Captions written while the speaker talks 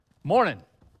Morning.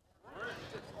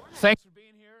 Thanks for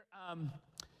being here.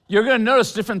 You're going to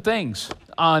notice different things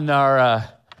on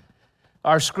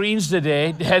our screens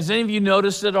today. Has any of you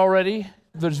noticed it already?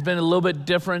 There's been a little bit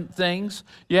different things.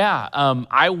 Yeah,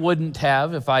 I wouldn't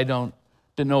have if I didn't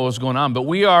know what was going on. But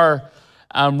we are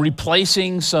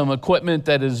replacing some equipment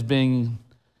that is being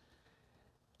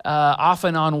off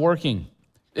and on working.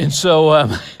 And so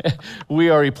we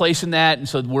are replacing that, and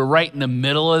so we're right in the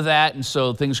middle of that, and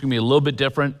so things are going to be a little bit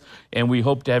different, and we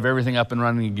hope to have everything up and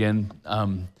running again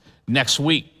next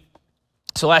week.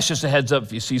 So that's just a heads up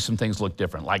if you see some things look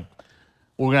different. Like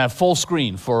we're going to have full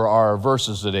screen for our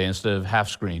verses today instead of half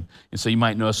screen, and so you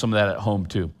might notice some of that at home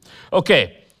too.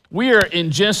 Okay, we are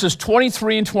in Genesis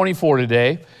 23 and 24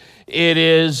 today. It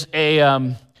is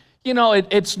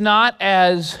it's not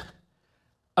as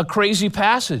a crazy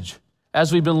passage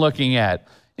as we've been looking at.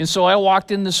 And so I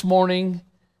walked in this morning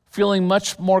feeling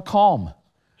much more calm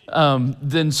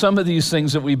than some of these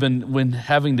things that we've been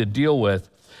having to deal with.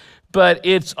 But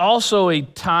it's also a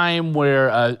time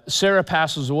where Sarah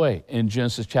passes away in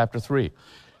Genesis chapter 3.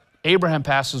 Abraham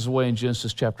passes away in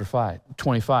Genesis chapter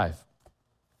 25.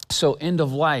 So end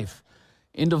of life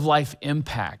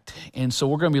impact. And so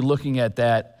we're going to be looking at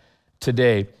that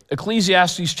today.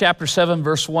 Ecclesiastes chapter 7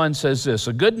 verse 1 says this: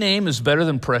 a good name is better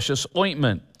than precious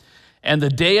ointment, and the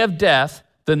day of death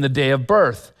than the day of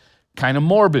birth. Kind of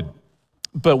morbid,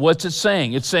 but what's it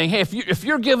saying? It's saying, hey, if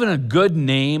you're given a good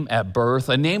name at birth,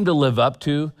 a name to live up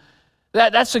to,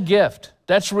 that's a gift.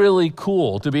 That's really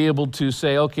cool to be able to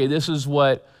say, okay, this is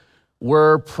what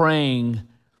we're praying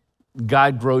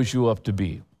God grows you up to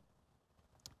be.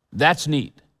 That's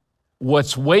neat.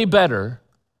 What's way better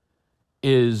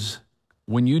is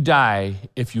when you die,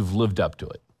 if you've lived up to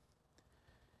it.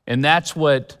 And that's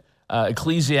what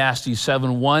Ecclesiastes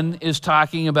 7:1 is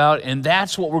talking about, and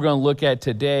that's what we're going to look at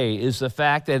today, is the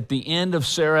fact that at the end of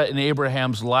Sarah and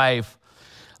Abraham's life,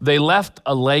 they left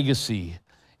a legacy.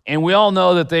 And we all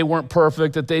know that they weren't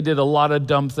perfect, that they did a lot of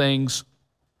dumb things.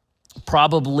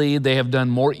 Probably they have done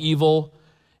more evil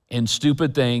and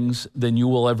stupid things than you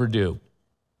will ever do.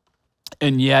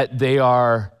 And yet they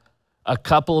are a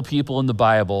couple of people in the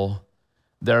Bible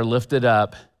that are lifted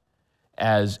up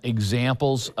as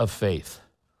examples of faith.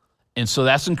 And so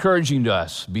that's encouraging to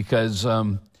us because,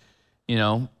 we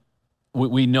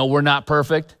know we're not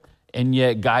perfect, and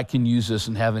yet God can use us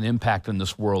and have an impact on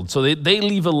this world. So they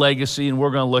leave a legacy, and we're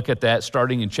going to look at that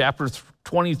starting in chapter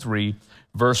 23,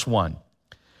 verse 1.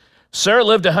 Sarah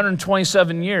lived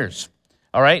 127 years,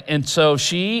 all right? And so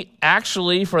she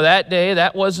actually, for that day,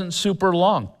 that wasn't super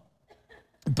long.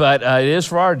 But it is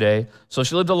for our day. So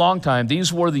she lived a long time.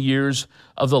 These were the years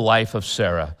of the life of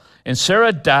Sarah. And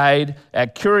Sarah died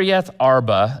at Kiriath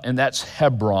Arba, and that's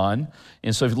Hebron.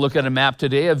 And so if you look at a map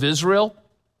today of Israel,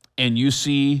 and you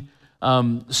see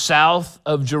south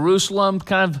of Jerusalem,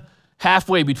 kind of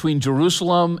halfway between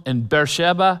Jerusalem and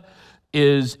Beersheba,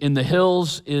 is in the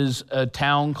hills is a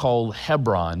town called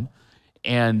Hebron.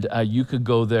 And you could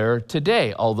go there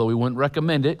today, although we wouldn't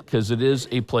recommend it because it is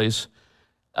a place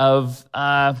of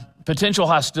potential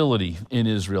hostility in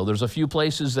Israel. There's a few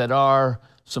places that are,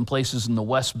 some places in the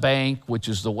West Bank, which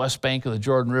is the West Bank of the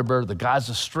Jordan River, the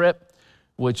Gaza Strip,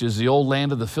 which is the old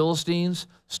land of the Philistines,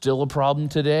 still a problem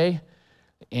today.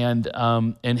 And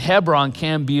Hebron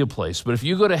can be a place. But if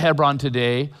you go to Hebron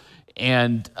today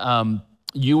and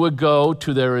you would go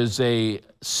to, there is a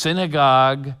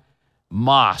synagogue,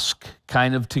 mosque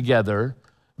kind of together,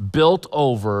 built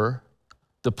over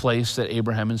the place that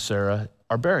Abraham and Sarah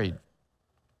are buried.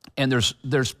 And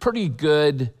there's pretty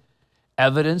good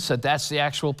evidence that that's the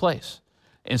actual place.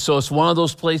 And so it's one of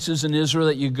those places in Israel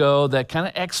that you go that kind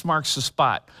of X marks the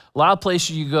spot. A lot of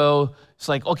places you go, it's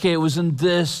like, okay, it was in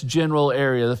this general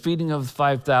area, the feeding of the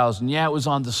 5,000. Yeah, it was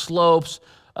on the slopes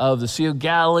of the Sea of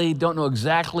Galilee. Don't know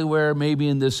exactly where, maybe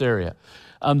in this area.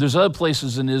 There's other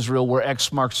places in Israel where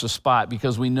X marks the spot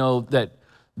because we know that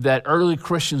early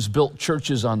Christians built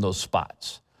churches on those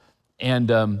spots. And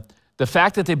the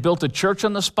fact that they built a church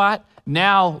on the spot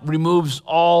now removes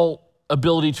all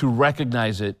ability to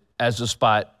recognize it as a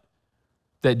spot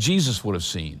that Jesus would have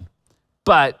seen.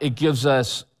 But it gives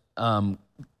us, in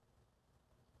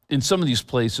some of these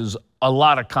places, a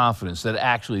lot of confidence that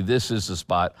actually this is the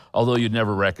spot, although you'd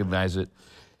never recognize it.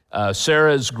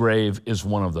 Sarah's grave is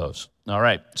one of those. All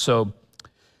right, so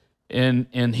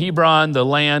in Hebron, the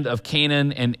land of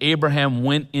Canaan, and Abraham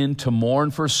went in to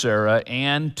mourn for Sarah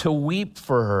and to weep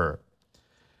for her.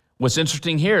 What's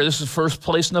interesting here, this is the first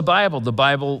place in the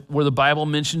Bible where the Bible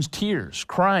mentions tears,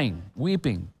 crying,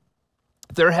 weeping.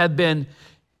 There have been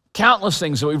countless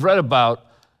things that we've read about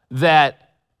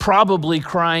that probably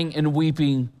crying and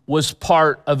weeping was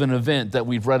part of an event that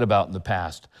we've read about in the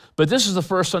past. But this is the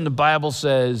first time the Bible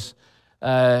says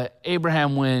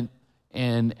Abraham went,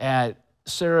 and at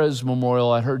Sarah's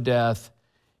memorial, at her death,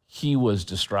 he was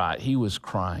distraught. He was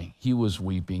crying. He was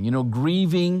weeping. You know,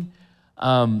 grieving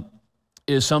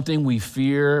is something we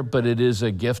fear, but it is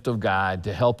a gift of God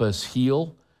to help us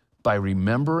heal by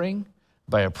remembering,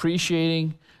 by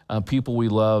appreciating people we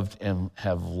loved and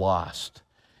have lost.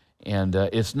 And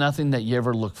it's nothing that you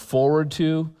ever look forward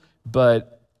to,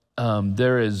 but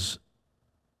there is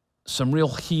some real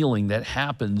healing that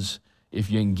happens if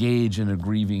you engage in a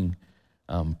grieving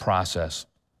process.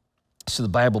 So the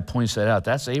Bible points that out.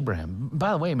 That's Abraham.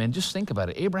 By the way, man, just think about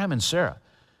it. Abraham and Sarah,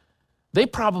 they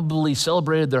probably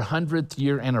celebrated their 100th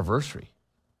year anniversary.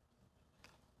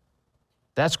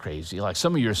 That's crazy. Like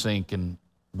some of you are thinking,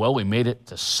 well, we made it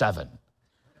to 7,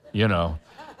 you know.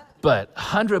 But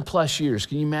 100 plus years,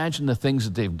 can you imagine the things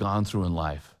that they've gone through in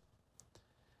life?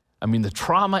 I mean, the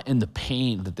trauma and the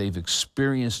pain that they've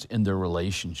experienced in their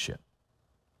relationship.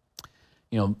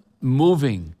 You know,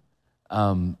 moving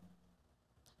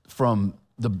from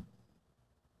the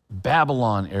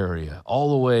Babylon area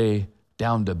all the way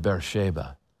down to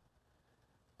Beersheba.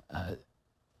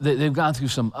 They've gone through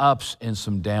some ups and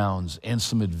some downs and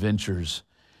some adventures,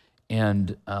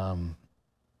 and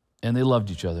they loved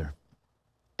each other.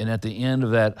 And at the end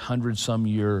of that 100-some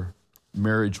year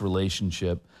marriage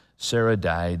relationship, Sarah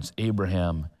dies.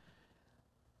 Abraham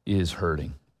is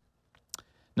hurting.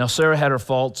 Now, Sarah had her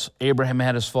faults. Abraham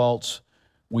had his faults.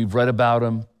 We've read about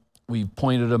them. We've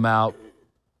pointed them out.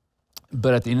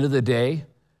 But at the end of the day,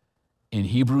 in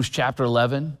Hebrews chapter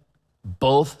 11,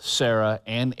 both Sarah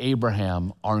and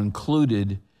Abraham are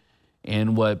included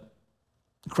in what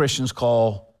Christians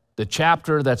call the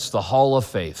chapter that's the Hall of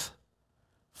Faith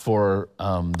for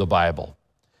the Bible.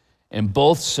 And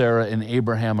both Sarah and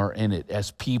Abraham are in it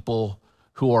as people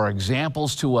who are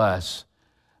examples to us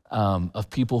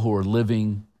of people who are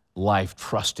living life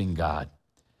trusting God.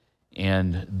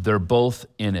 And they're both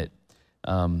in it.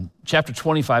 Chapter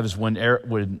 25 is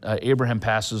when Abraham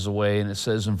passes away, and it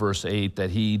says in verse 8 that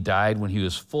he died when he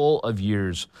was full of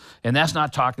years. And that's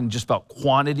not talking just about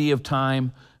quantity of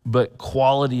time, but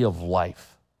quality of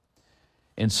life.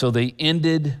 And so they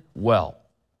ended well.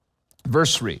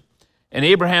 Verse 3, and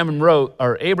Abraham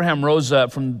rose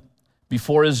up from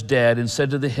before his dead and said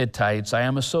to the Hittites, I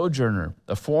am a sojourner,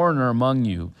 a foreigner among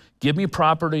you. Give me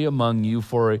property among you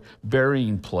for a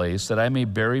burying place, that I may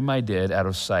bury my dead out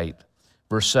of sight.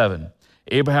 Verse 7,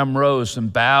 Abraham rose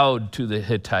and bowed to the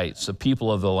Hittites, the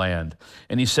people of the land.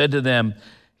 And he said to them,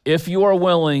 if you are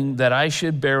willing that I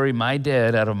should bury my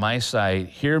dead out of my sight,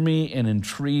 hear me and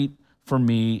entreat for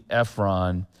me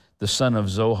Ephron, the son of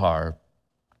Zohar,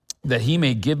 that he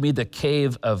may give me the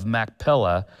cave of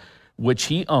Machpelah, which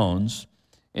he owns,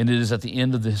 and it is at the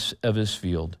end of his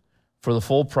field. For the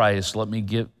full price, let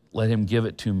him give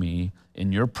it to me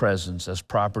in your presence as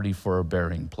property for a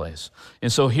burying place.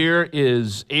 And so here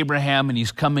is Abraham, and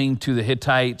he's coming to the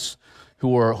Hittites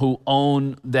who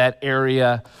own that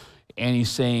area, and he's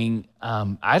saying,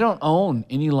 I don't own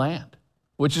any land,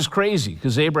 which is crazy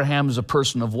because Abraham is a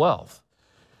person of wealth.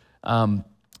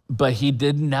 But he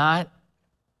did not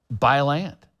buy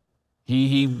land.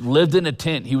 He lived in a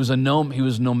tent. He was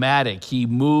nomadic. He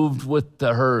moved with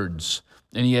the herds,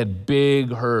 and he had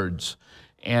big herds.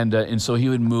 And so he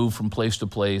would move from place to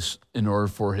place in order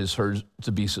for his herds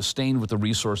to be sustained with the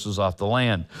resources off the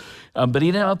land. But he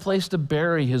didn't have a place to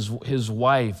bury his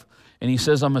wife. And he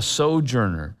says, I'm a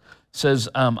sojourner. Says,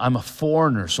 I'm a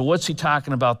foreigner. So what's he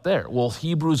talking about there? Well,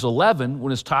 Hebrews 11,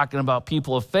 when it's talking about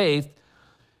people of faith,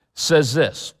 says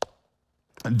this.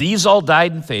 These all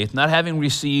died in faith, not having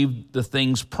received the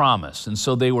things promised. And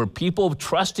so they were people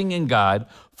trusting in God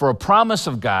for a promise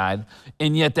of God,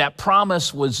 and yet that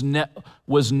promise was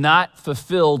not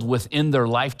fulfilled within their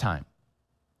lifetime.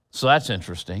 So that's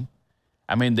interesting.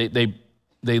 I mean,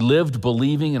 they lived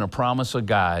believing in a promise of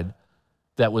God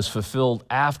that was fulfilled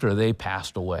after they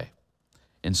passed away.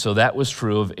 And so that was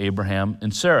true of Abraham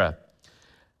and Sarah.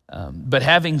 But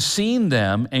having seen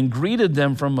them and greeted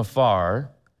them from afar,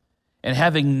 and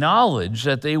having knowledge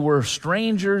that they were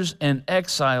strangers and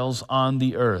exiles on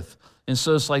the earth. And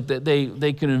so it's like that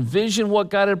they could envision what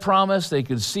God had promised. They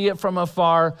could see it from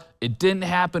afar. It didn't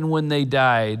happen when they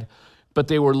died, but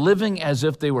they were living as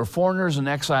if they were foreigners and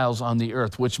exiles on the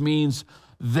earth, which means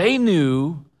they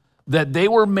knew that they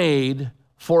were made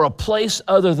for a place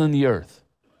other than the earth.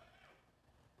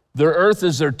 Their earth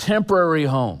is their temporary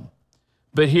home.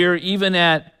 But here, even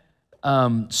at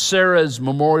Sarah's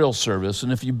memorial service,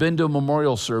 and if you've been to a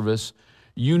memorial service,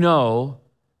 you know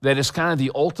that it's kind of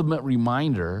the ultimate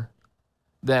reminder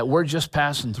that we're just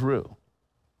passing through.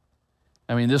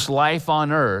 I mean, this life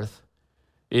on earth,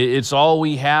 it's all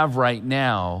we have right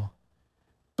now,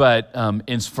 but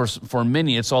for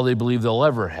many, it's all they believe they'll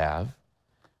ever have.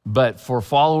 But for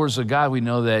followers of God, we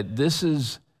know that this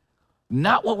is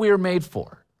not what we were made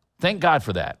for. Thank God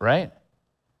for that, right?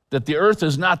 That the earth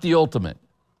is not the ultimate.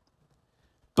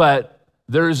 But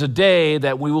there is a day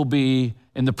that we will be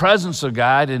in the presence of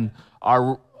God, and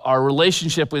our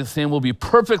relationship with him will be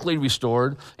perfectly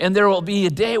restored, and there will be a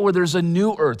day where there's a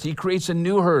new earth. He creates a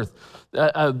new earth,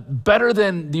 better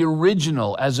than the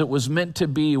original as it was meant to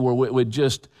be, where it would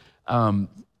just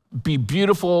be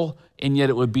beautiful, and yet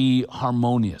it would be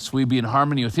harmonious. We'd be in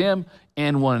harmony with him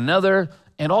and one another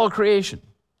and all creation.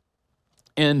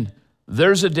 And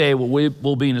there's a day where we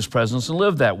will be in his presence and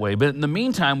live that way. But in the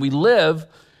meantime, we live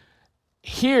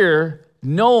here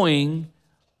knowing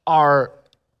our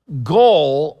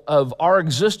goal of our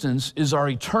existence is our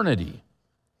eternity.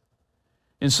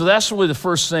 And so that's really the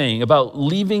first thing about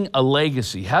leaving a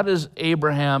legacy. How does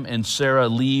Abraham and Sarah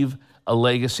leave a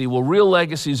legacy? Well, real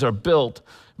legacies are built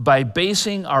by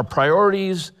basing our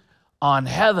priorities on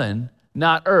heaven,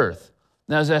 not earth.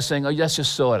 Now, is that saying, oh, that's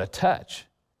just so out of touch?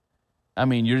 I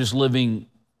mean, you're just living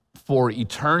for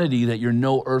eternity that you're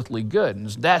no earthly good. And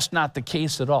that's not the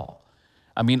case at all.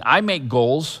 I mean, I make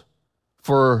goals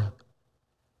for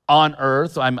on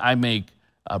earth. I make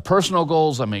personal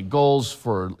goals. I make goals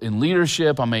for in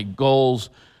leadership. I make goals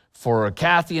for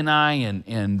Kathy and I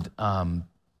and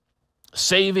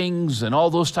savings and all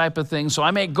those type of things. So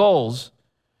I make goals.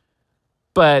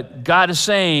 But God is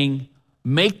saying,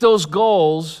 make those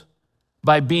goals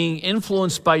by being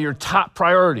influenced by your top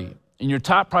priority. And your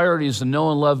top priority is to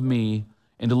know and love me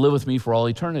and to live with me for all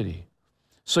eternity.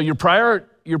 So your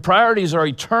priorities are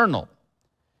eternal.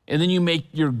 And then you make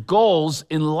your goals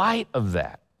in light of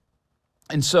that.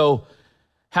 And so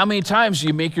how many times do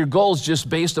you make your goals just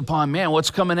based upon, man, what's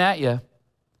coming at you?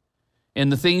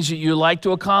 And the things that you like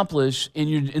to accomplish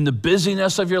in the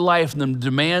busyness of your life and the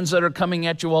demands that are coming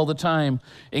at you all the time.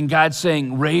 And God's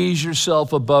saying, raise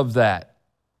yourself above that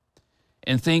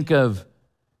and think of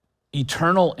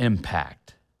eternal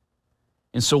impact.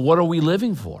 And so what are we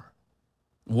living for?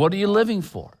 What are you living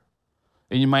for?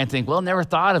 And you might think, well, never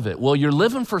thought of it. Well, you're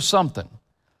living for something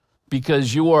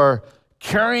because you are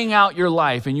carrying out your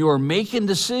life and you are making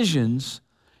decisions,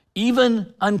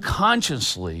 even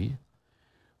unconsciously,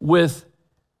 with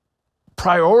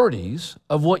priorities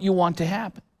of what you want to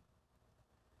happen.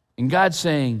 And God's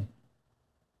saying,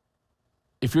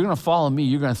 if you're going to follow me,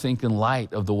 you're going to think in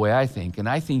light of the way I think. And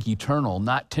I think eternal,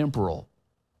 not temporal.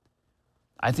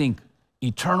 I think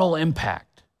eternal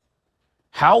impact.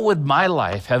 How would my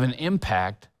life have an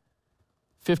impact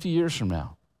 50 years from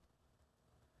now?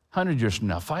 100 years from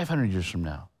now? 500 years from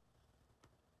now?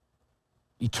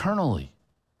 Eternally.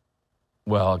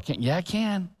 Well, it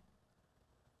can.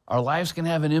 Our lives can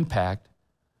have an impact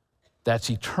that's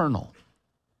eternal.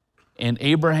 And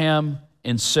Abraham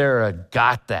and Sarah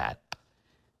got that.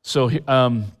 So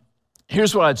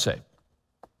here's what I'd say.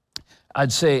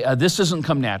 I'd say this doesn't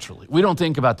come naturally. We don't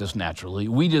think about this naturally.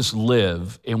 We just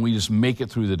live and we just make it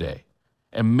through the day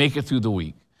and make it through the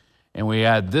week. And we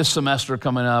had this semester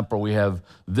coming up, or we have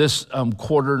this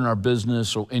quarter in our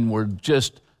business, and we're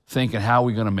just thinking, how are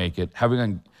we going to make it? How are we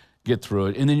going to get through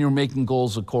it? And then you're making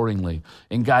goals accordingly.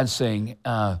 And God's saying,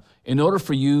 in order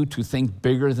for you to think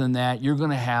bigger than that, you're going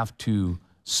to have to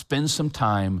spend some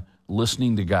time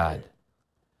listening to God.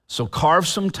 So carve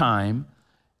some time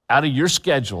out of your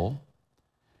schedule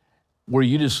where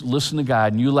you just listen to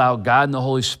God and you allow God and the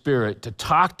Holy Spirit to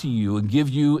talk to you and give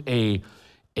you a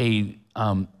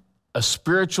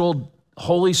spiritual,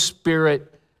 Holy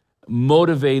Spirit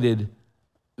motivated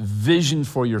vision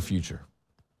for your future.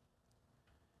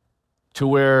 To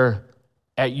where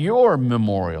at your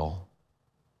memorial,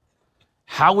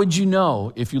 how would you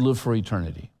know if you live for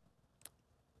eternity?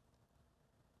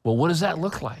 Well, what does that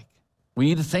look like? We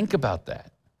need to think about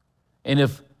that. And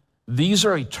if these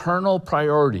are eternal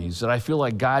priorities that I feel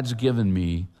like God's given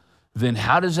me, then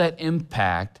how does that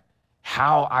impact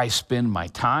how I spend my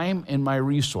time and my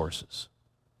resources?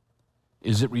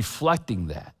 Is it reflecting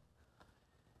that?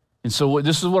 And so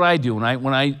this is what I do.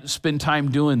 When I spend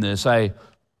time doing this, I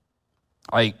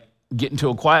get into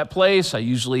a quiet place. I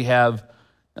usually have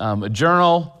a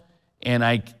journal, and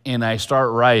I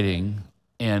start writing.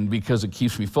 And because it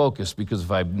keeps me focused, because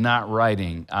if I'm not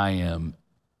writing, I am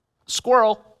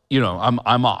squirrel.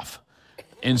 I'm off.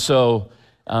 And so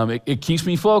it keeps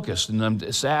me focused. And I'm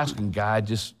just asking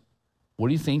God, what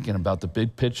are you thinking about the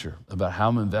big picture, about how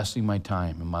I'm investing my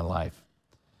time and my life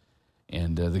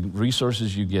and the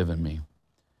resources you've given me?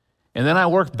 And then I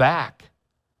work back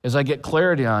as I get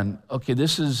clarity on, okay,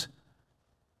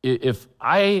 if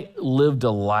I lived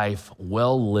a life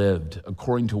well lived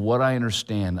according to what I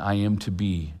understand I am to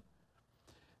be,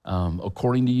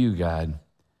 according to you, God,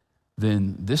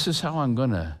 then this is the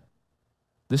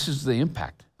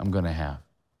impact I'm going to have.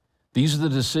 These are the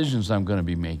decisions I'm going to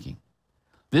be making.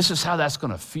 This is how that's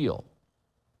going to feel.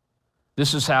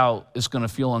 This is how it's going to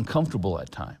feel uncomfortable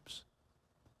at times.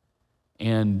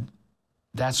 And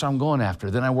that's what I'm going after.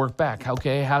 Then I work back.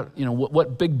 Okay,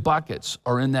 what big buckets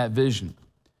are in that vision?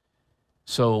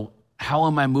 So how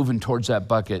am I moving towards that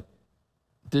bucket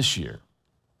this year,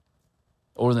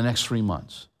 over the next 3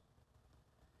 months?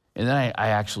 And then I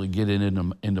actually get it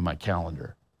into my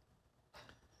calendar.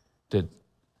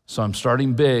 So I'm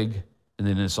starting big, and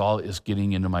then it's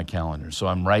getting into my calendar. So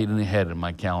I'm writing ahead in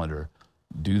my calendar,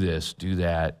 do this, do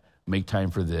that, make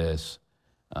time for this,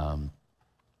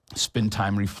 spend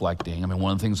time reflecting. I mean,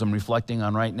 one of the things I'm reflecting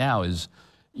on right now is,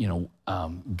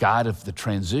 God, if the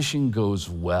transition goes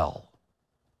well,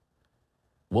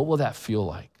 what will that feel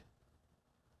like?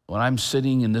 When I'm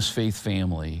sitting in this faith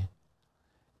family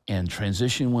and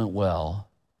transition went well,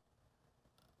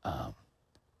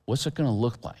 what's it going to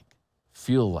look like,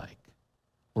 feel like?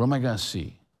 What am I going to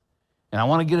see? And I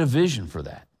want to get a vision for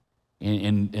that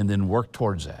and then work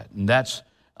towards that. And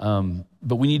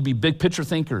but we need to be big picture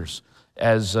thinkers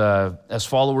as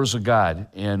followers of God.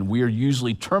 And we are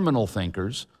usually terminal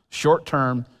thinkers, short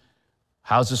term.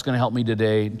 How's this going to help me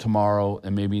today, tomorrow,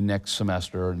 and maybe next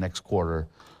semester or next quarter?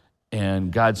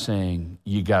 And God's saying,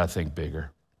 you got to think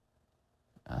bigger.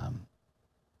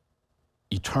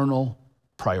 Eternal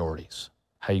priorities.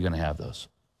 How are you going to have those?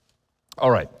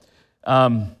 All right.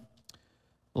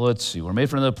 Let's see. We're made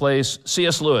for another place.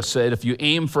 C.S. Lewis said, if you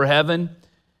aim for heaven,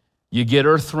 you get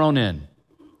earth thrown in.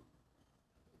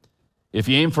 If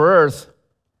you aim for earth,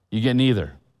 you get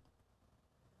neither.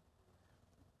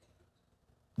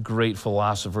 Great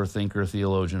philosopher, thinker,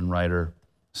 theologian, writer,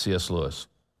 C.S. Lewis.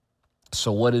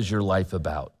 So what is your life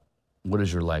about? What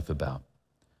is your life about?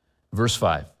 Verse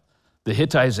 5, the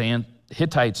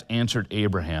Hittites answered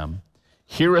Abraham,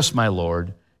 hear us, my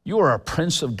Lord, you are a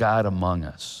prince of God among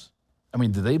us. I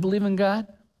mean, do they believe in God?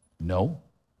 No,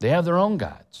 they have their own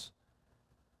gods.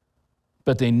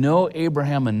 But they know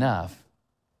Abraham enough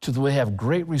to have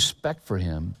great respect for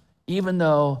him, even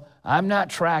though I'm not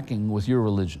tracking with your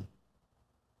religion.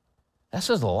 That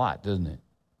says a lot, doesn't it?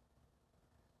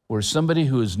 Where somebody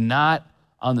who is not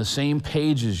on the same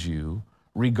page as you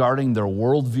regarding their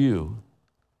worldview,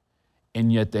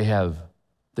 and yet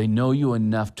they know you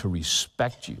enough to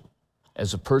respect you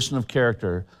as a person of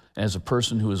character and as a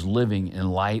person who is living in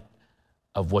light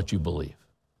of what you believe.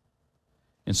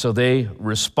 And so they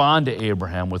respond to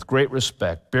Abraham with great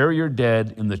respect, bury your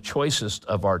dead in the choicest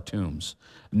of our tombs.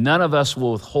 None of us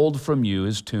will withhold from you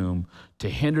his tomb to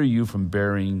hinder you from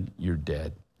burying your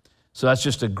dead. So that's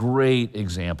just a great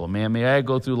example. Man, may I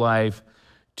go through life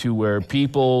to where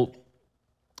people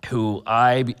who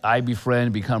I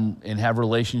befriend, become and have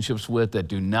relationships with that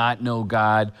do not know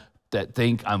God, that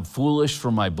think I'm foolish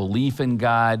for my belief in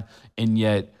God, and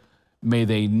yet may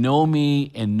they know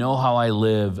me and know how I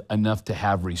live enough to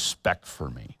have respect for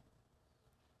me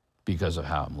because of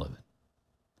how I'm living.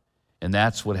 And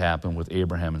that's what happened with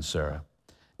Abraham and Sarah.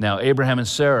 Now, Abraham and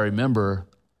Sarah, remember,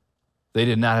 they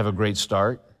did not have a great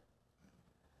start.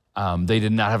 They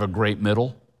did not have a great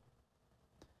middle,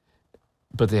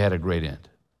 but they had a great end.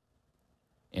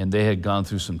 And they had gone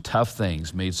through some tough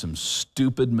things, made some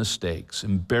stupid mistakes,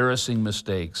 embarrassing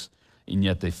mistakes, and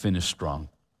yet they finished strong.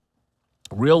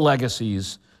 Real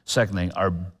legacies, second thing, are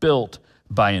built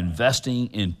by investing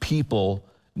in people,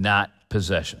 not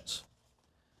possessions.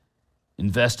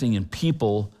 Investing in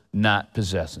people, not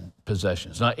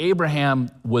possessions. Now, Abraham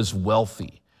was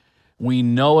wealthy. We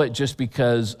know it just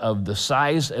because of the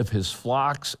size of his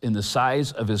flocks and the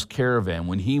size of his caravan.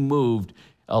 When he moved,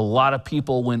 a lot of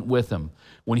people went with him.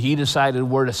 When he decided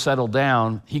where to settle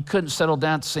down, he couldn't settle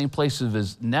down at the same place as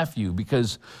his nephew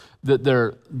because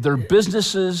their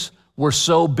businesses were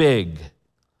so big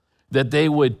that they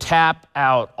would tap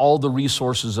out all the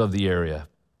resources of the area.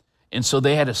 And so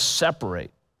they had to separate.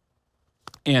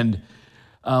 And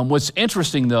what's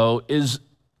interesting, though, is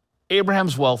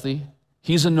Abraham's wealthy.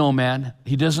 He's a nomad.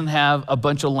 He doesn't have a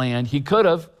bunch of land. He could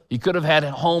have had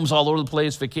homes all over the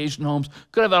place, vacation homes,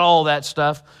 could have had all that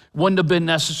stuff. Wouldn't have been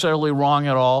necessarily wrong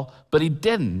at all, but he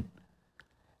didn't.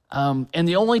 And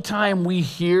the only time we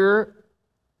hear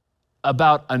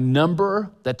about a number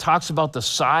that talks about the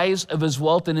size of his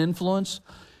wealth and influence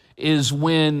is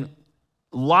when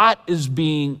Lot is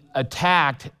being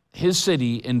attacked, his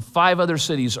city and 5 other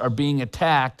cities are being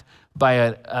attacked by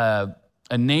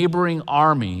a neighboring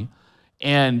army,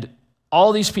 And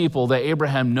all these people that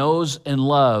Abraham knows and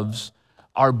loves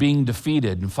are being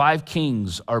defeated, and 5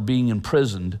 kings are being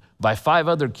imprisoned by 5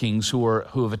 other kings who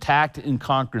have attacked and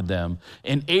conquered them.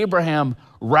 And Abraham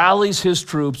rallies his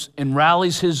troops and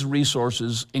rallies his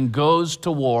resources and goes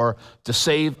to war to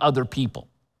save other people.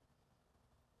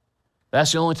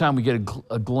 That's the only time we get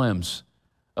a glimpse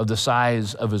of the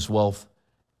size of his wealth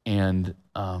and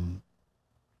the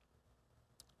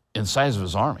size of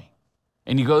his army.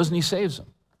 And he goes and he saves them.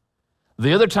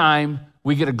 The other time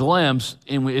we get a glimpse,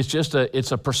 and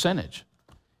it's a percentage,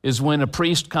 is when a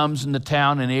priest comes into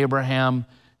town, and Abraham,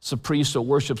 it's a priest that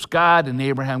worships God, and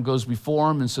Abraham goes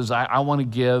before him and says, I want to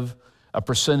give a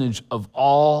percentage of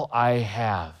all I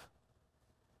have.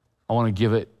 I want to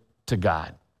give it to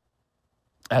God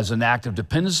as an act of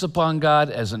dependence upon God,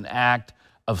 as an act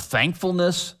of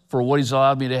thankfulness for what he's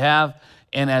allowed me to have,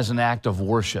 and as an act of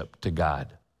worship to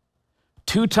God.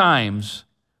 2 times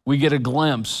we get a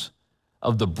glimpse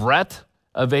of the breadth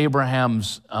of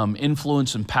Abraham's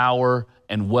influence and power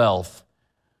and wealth.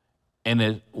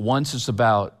 And once it's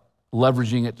about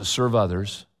leveraging it to serve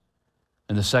others,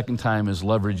 and the second time is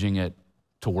leveraging it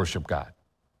to worship God.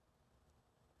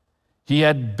 He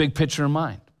had big picture in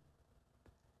mind.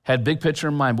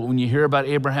 But when you hear about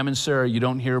Abraham and Sarah, you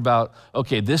don't hear about,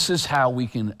 okay, this is how we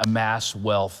can amass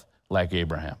wealth like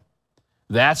Abraham.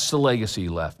 That's the legacy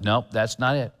left. Nope, that's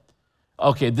not it.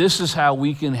 Okay, this is how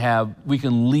we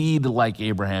can lead like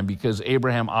Abraham, because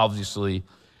Abraham obviously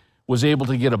was able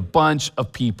to get a bunch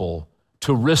of people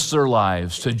to risk their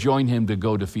lives to join him to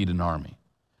go defeat an army.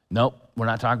 Nope, we're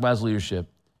not talking about his leadership.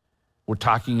 We're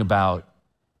talking about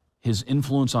his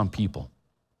influence on people.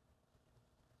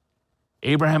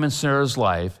 Abraham and Sarah's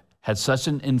life had such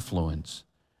an influence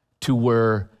to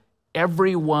where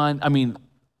the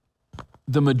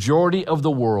majority of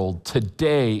the world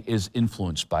today is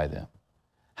influenced by them.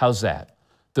 How's that?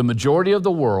 The majority of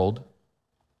the world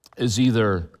is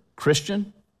either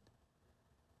Christian,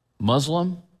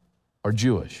 Muslim, or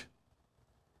Jewish.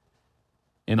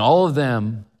 And all of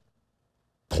them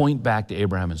point back to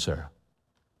Abraham and Sarah.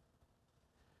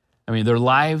 Their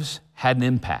lives had an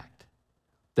impact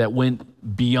that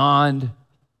went beyond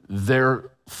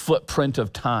their footprint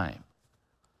of time.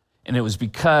 And it was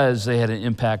because they had an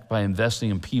impact by investing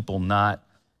in people, not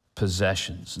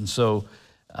possessions. And so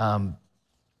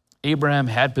Abraham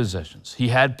had possessions. He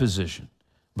had position,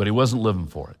 but he wasn't living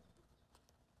for it.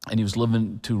 And he was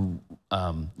living to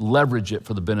leverage it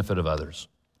for the benefit of others.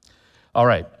 All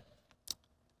right.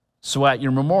 So at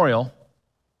your memorial,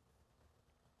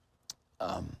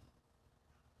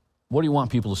 what do you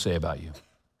want people to say about you?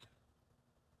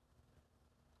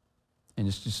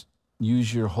 And just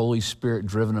use your Holy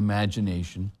Spirit-driven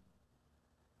imagination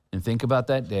and think about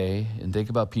that day and think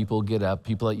about people get up,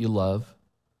 people that you love.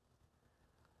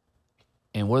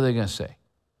 And what are they going to say?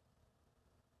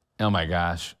 Oh my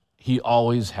gosh, he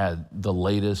always had the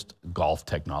latest golf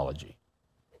technology.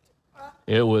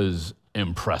 It was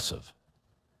impressive.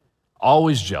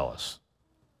 Always jealous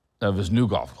of his new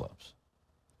golf clubs.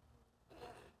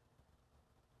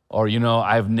 Or,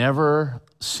 I've never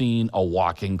seen a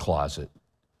walk-in closet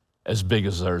as big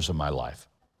as theirs in my life.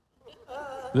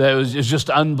 It's just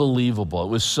unbelievable. It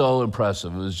was so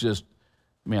impressive. It was just,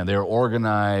 they were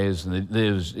organized, and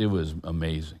it was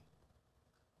amazing.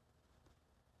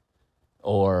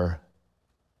 Or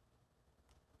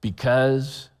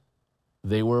because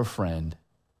they were a friend,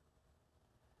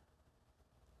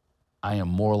 I am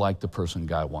more like the person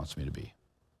God wants me to be.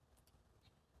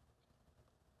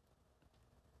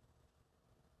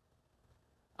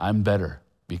 I'm better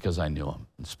because I knew him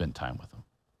and spent time with him.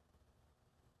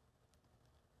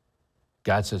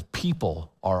 God says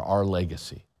people are our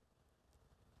legacy.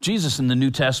 Jesus in the New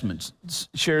Testament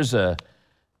shares a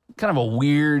kind of a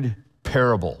weird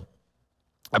parable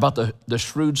about the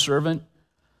shrewd servant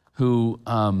who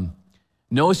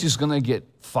knows he's going to get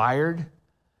fired,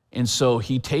 and so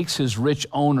he takes his rich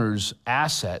owner's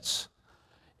assets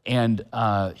and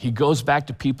he goes back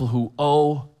to people who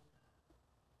owe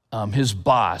his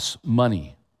boss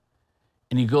money.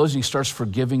 And he goes and he starts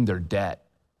forgiving their debt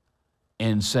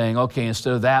and saying, okay,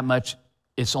 instead of that much,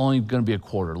 it's only going to be a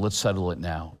quarter. Let's settle it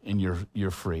now, and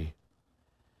you're free.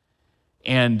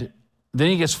 And then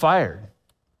he gets fired.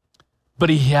 But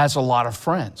he has a lot of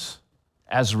friends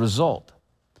as a result.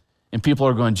 And people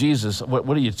are going, Jesus, what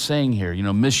are you saying here?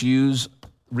 Misuse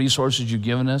resources you've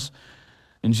given us?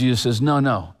 And Jesus says,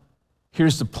 no.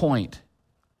 Here's the point.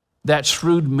 That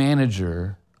shrewd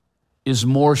manager is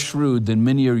more shrewd than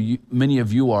many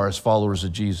of you are as followers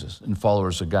of Jesus and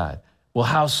followers of God. Well,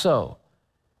 how so?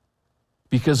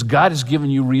 Because God has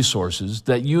given you resources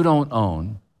that you don't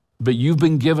own, but you've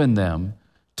been given them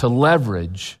to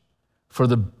leverage for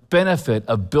the benefit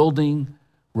of building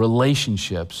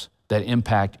relationships that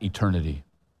impact eternity.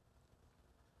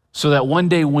 So that one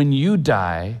day when you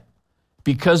die,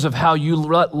 because of how you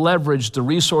leverage the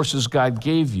resources God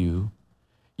gave you,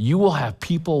 you will have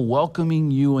people welcoming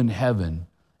you in heaven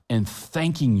and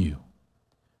thanking you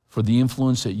for the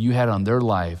influence that you had on their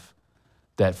life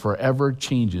that forever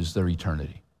changes their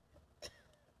eternity.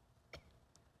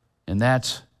 And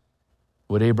that's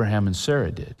what Abraham and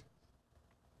Sarah did.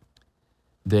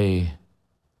 They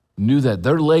knew that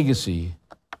their legacy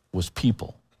was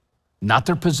people, not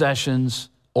their possessions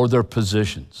or their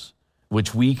positions,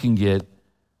 which we can get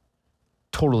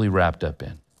totally wrapped up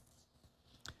in.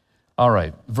 All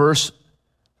right,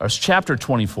 chapter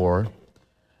 24,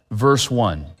 verse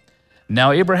 1.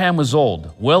 Now Abraham was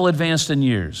old, well advanced in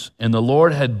years, and the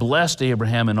Lord had blessed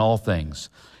Abraham in all things.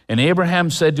 And Abraham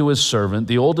said to his servant,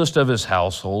 the oldest of his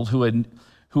household,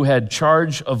 who had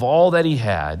charge of all that he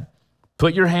had,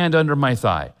 put your hand under my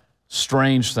thigh.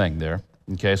 Strange thing there.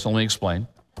 Okay, so let me explain.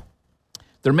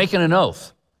 They're making an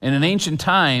oath. And in ancient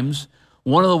times,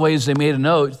 one of the ways they made an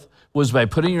oath was by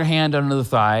putting your hand under the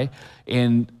thigh,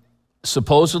 and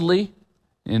supposedly,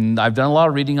 and I've done a lot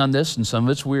of reading on this, and some of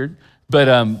it's weird,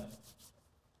 but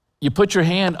you put your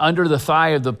hand under the thigh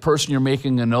of the person you're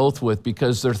making an oath with,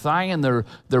 because their thigh and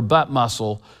their butt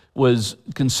muscle was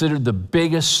considered the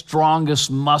biggest, strongest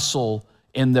muscle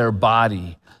in their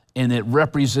body, and it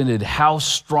represented how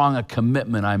strong a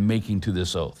commitment I'm making to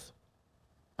this oath.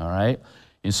 All right?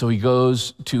 And so he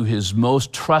goes to his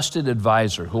most trusted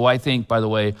advisor, who I think, by the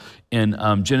way, in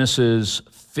Genesis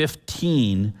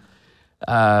 15,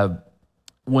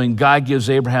 when God gives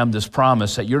Abraham this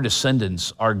promise that your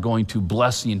descendants are going to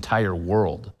bless the entire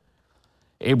world,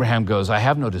 Abraham goes, I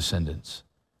have no descendants.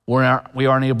 We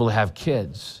aren't able to have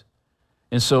kids.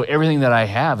 And so everything that I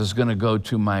have is going to go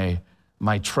to my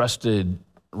trusted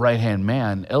right-hand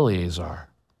man, Eleazar.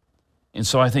 And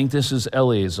so I think this is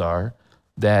Eleazar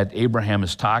that Abraham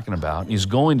is talking about. He's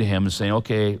going to him and saying,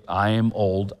 okay, I am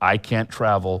old, I can't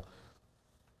travel,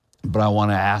 but I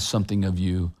want to ask something of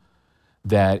you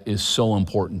that is so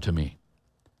important to me.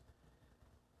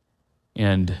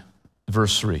 And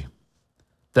verse 3,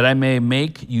 that I may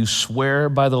make you swear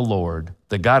by the Lord,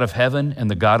 the God of heaven and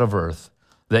the God of earth,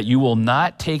 that you will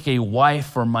not take a wife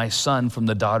for my son from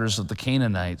the daughters of the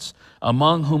Canaanites,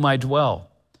 among whom I dwell,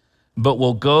 but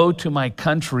will go to my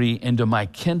country and to my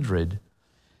kindred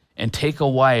and take a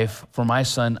wife for my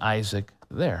son Isaac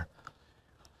there.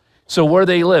 So where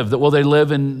they live? Well, they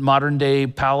live in modern-day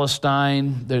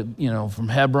Palestine. From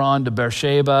Hebron to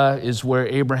Beersheba is where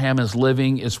Abraham is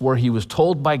living. It's where he was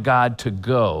told by God to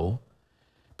go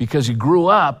because he grew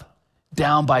up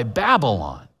down by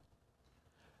Babylon.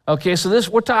 Okay, so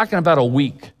we're talking about a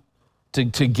week to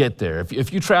get there.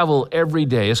 If you travel every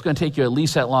day, it's going to take you at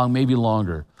least that long, maybe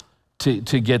longer, to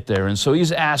get there. And so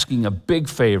he's asking a big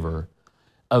favor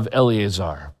of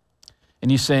Eleazar. And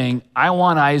he's saying, I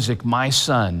want Isaac, my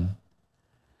son,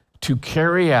 to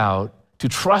carry out, to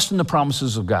trust in the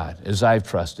promises of God, as I've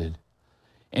trusted,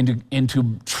 and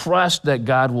to trust that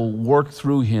God will work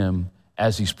through him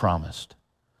as he's promised.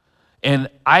 And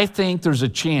I think there's a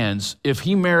chance if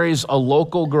he marries a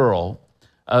local girl,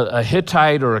 a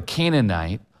Hittite or a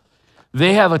Canaanite,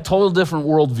 they have a total different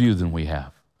worldview than we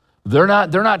have. They're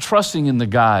not trusting in the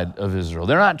God of Israel.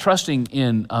 They're not trusting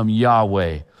in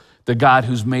Yahweh, the God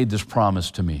who's made this promise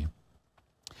to me.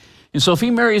 And so if he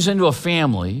marries into a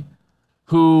family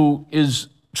who is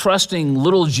trusting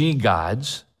little g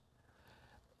gods,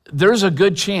 there's a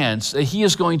good chance that he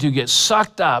is going to get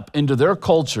sucked up into their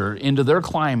culture, into their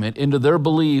climate, into their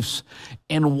beliefs,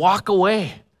 and walk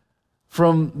away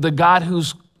from the God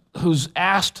who's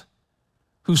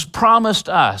promised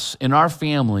us in our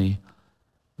family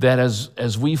that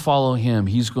as we follow him,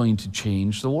 he's going to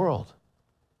change the world.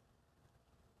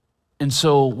 And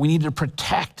so we need to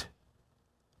protect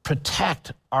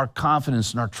our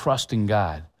confidence and our trust in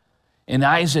God. And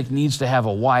Isaac needs to have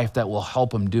a wife that will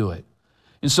help him do it.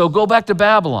 And so go back to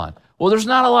Babylon. Well, there's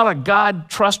not a lot of God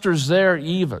trusters there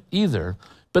either,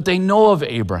 but they know of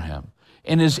Abraham.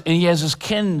 And he has his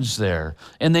kins there.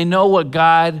 And they know what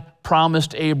God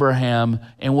promised Abraham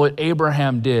and what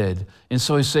Abraham did. And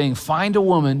so he's saying, find a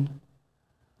woman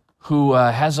who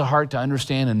has a heart to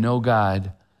understand and know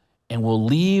God and will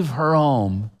leave her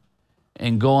home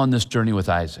and go on this journey with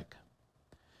Isaac.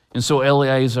 And so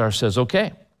Eleazar says,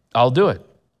 okay, I'll do it.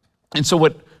 And so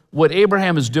what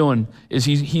Abraham is doing is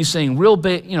he's saying,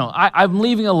 I'm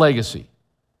leaving a legacy.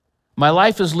 My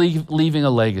life is leaving a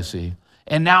legacy.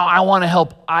 And now I want to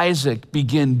help Isaac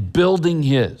begin building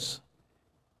his.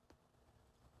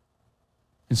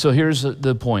 And so here's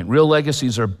the point. Real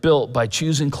legacies are built by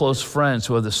choosing close friends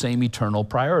who have the same eternal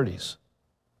priorities.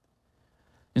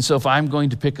 And so if I'm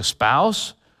going to pick a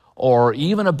spouse or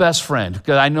even a best friend,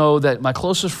 because I know that my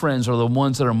closest friends are the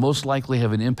ones that are most likely to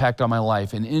have an impact on my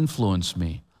life and influence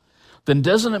me, then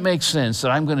doesn't it make sense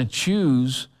that I'm going to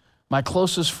choose my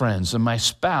closest friends and my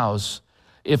spouse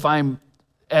if I'm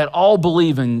at all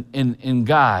believing in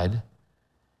God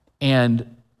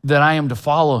and that I am to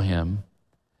follow him?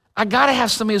 I got to have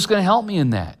somebody who's going to help me in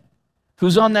that,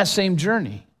 who's on that same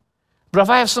journey. But if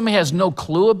I have somebody who has no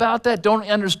clue about that,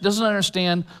 doesn't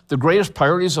understand the greatest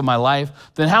priorities of my life,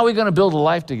 then how are we going to build a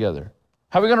life together?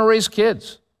 How are we going to raise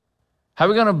kids? How are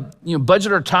we going to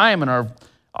budget our time and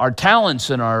our talents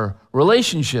and our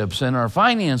relationships and our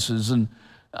finances? And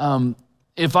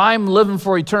if I'm living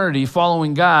for eternity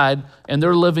following God and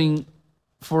they're living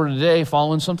for today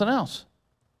following something else.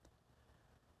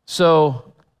 So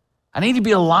I need to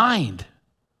be aligned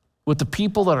with the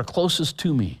people that are closest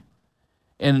to me.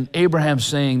 And Abraham's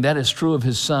saying that is true of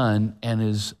his son and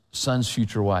his son's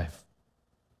future wife.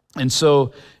 And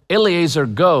so Eliezer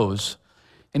goes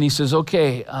and he says,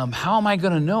 okay, how am I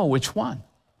going to know which one?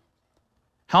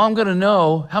 How am I going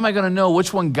to know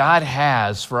which one God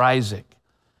has for Isaac?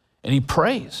 And he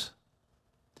prays.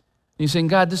 He's saying,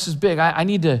 God, this is big. I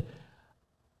don't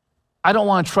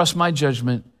want to trust my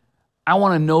judgment. I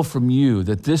want to know from you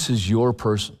that this is your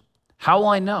person. How will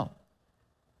I know?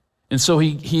 And so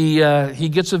he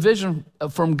gets a vision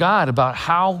from God about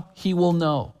how he will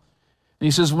know. And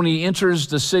he says when he enters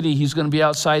the city, he's going to be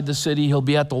outside the city. He'll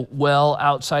be at the well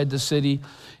outside the city.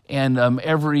 And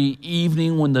every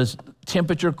evening when the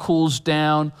temperature cools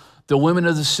down, the women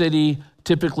of the city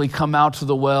typically come out to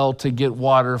the well to get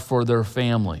water for their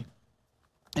family.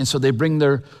 And so they bring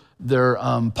their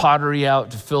pottery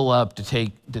out to fill up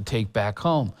to take back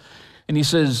home. And he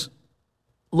says,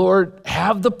 Lord,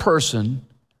 have the person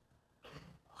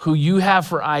who you have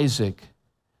for Isaac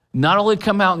not only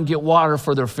come out and get water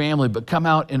for their family, but come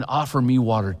out and offer me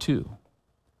water too.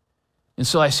 And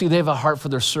so I see they have a heart for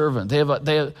their servant. They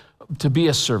have to be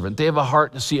a servant. They have a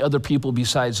heart to see other people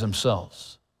besides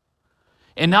themselves.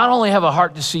 And not only have a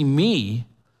heart to see me,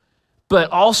 but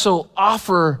also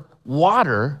offer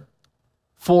water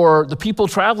for the people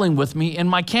traveling with me and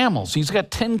my camels. He's got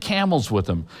 10 camels with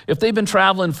him. If they've been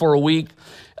traveling for a week,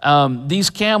 these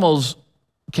camels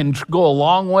can go a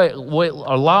long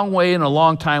way and a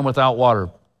long time without water.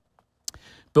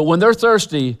 But when they're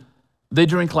thirsty, they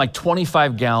drink like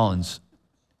 25 gallons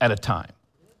at a time.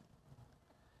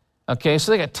 Okay,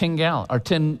 so they got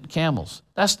 10 camels.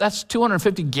 That's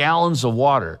 250 gallons of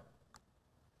water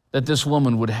that this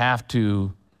woman would have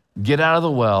to get out of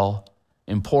the well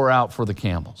and pour out for the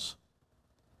camels.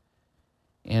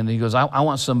 And he goes, I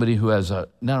want somebody who has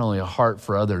not only a heart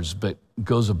for others, but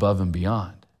goes above and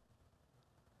beyond.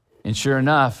 And sure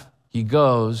enough, he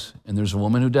goes, and there's a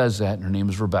woman who does that, and her name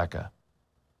is Rebecca.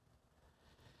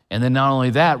 And then not only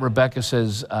that, Rebecca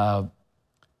says, why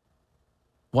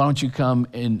don't you come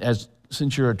in,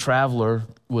 since you're a traveler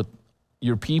with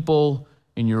your people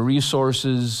and your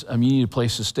resources, you need a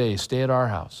place to stay. Stay at our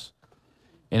house.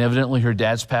 And evidently her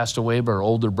dad's passed away, but her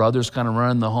older brother's kind of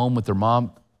running the home with their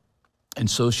mom. And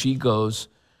so she goes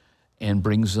and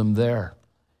brings them there.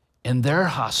 And they're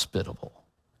hospitable.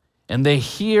 And they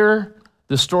hear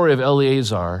the story of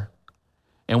Eliezer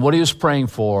and what he was praying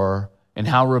for and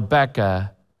how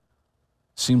Rebecca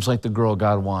seems like the girl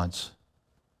God wants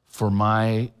for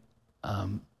my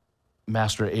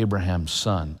master Abraham's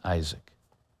son, Isaac.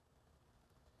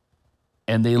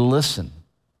 And they listen.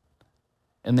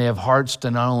 And they have hearts to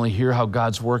not only hear how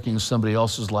God's working in somebody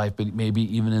else's life, but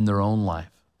maybe even in their own life.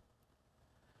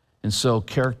 And so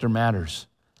character matters.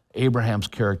 Abraham's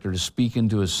character to speak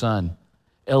into his son.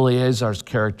 Eliezer's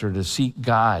character to seek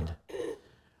God.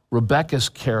 Rebecca's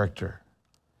character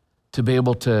to be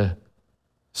able to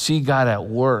see God at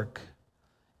work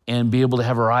and be able to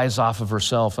have her eyes off of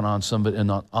herself and on somebody and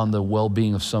on the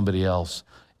well-being of somebody else.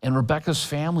 And Rebecca's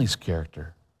family's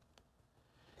character.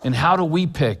 And how do we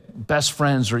pick best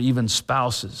friends or even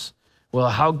spouses? Well,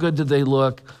 how good do they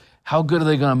look? How good are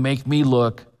they going to make me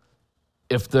look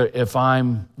if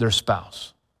I'm their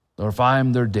spouse or if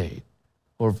I'm their date?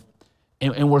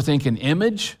 And we're thinking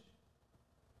image.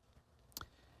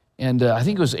 And I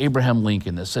think it was Abraham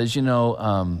Lincoln that says,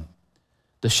 the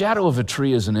shadow of a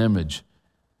tree is an image,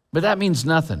 but that means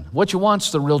nothing. What you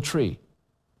want's the real tree.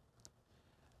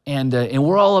 And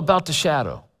we're all about the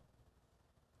shadow.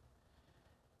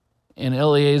 And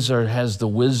Eliezer has the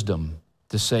wisdom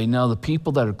to say, no, the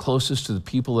people that are closest to the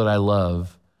people that I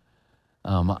love,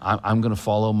 I'm going to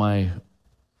follow my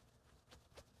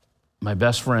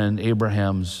best friend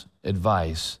Abraham's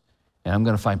advice, and I'm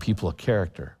going to find people of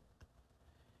character.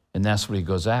 And that's what he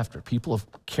goes after, people of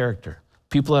character,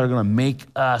 people that are going to make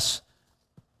us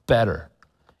better.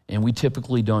 And we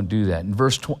typically don't do that.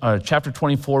 In chapter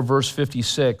 24, verse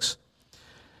 56,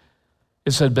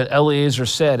 it said, but Eliezer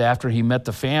said, after he met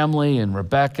the family and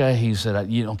Rebekah, he said,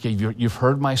 okay, you've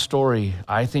heard my story.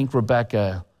 I think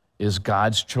Rebekah is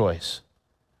God's choice.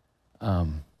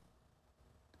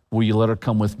 Will you let her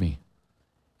come with me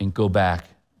and go back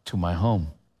to my home?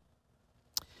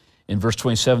 In verse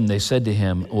 27, they said to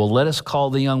him, well, let us call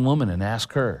the young woman and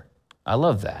ask her. I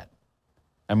love that.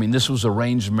 I mean, this was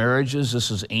arranged marriages. This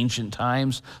is ancient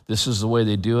times. This is the way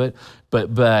they do it.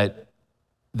 But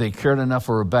they cared enough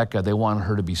for Rebekah. They wanted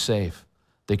her to be safe.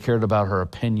 They cared about her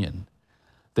opinion.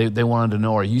 They wanted to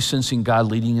know, are you sensing God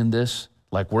leading in this?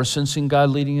 Like we're sensing God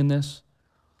leading in this?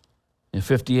 In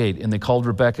 58, and they called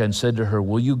Rebekah and said to her,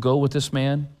 will you go with this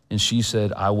man? And she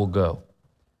said, I will go.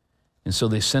 And so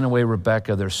they sent away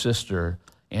Rebekah, their sister,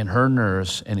 and her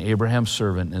nurse, and Abraham's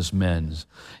servant, and his men.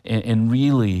 And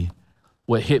really,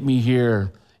 what hit me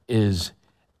here is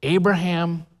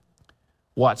Abraham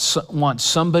wants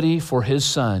somebody for his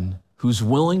son who's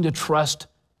willing to trust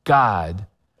God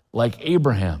like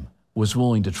Abraham was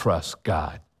willing to trust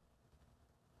God.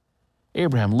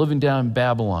 Abraham living down in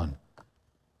Babylon,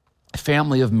 a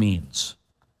family of means.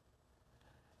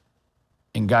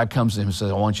 And God comes to him and says,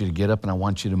 I want you to get up and I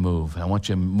want you to move. And I want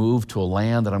you to move to a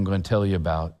land that I'm going to tell you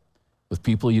about with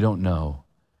people you don't know.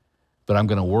 But I'm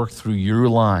going to work through your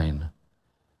line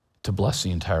to bless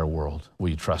the entire world. Will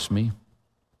you trust me?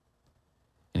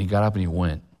 And he got up and he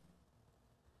went.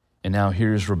 And now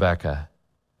here's Rebekah,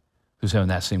 who's having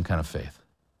that same kind of faith,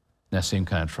 that same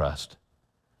kind of trust.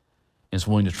 And is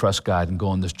willing to trust God and go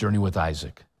on this journey with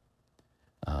Isaac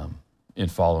in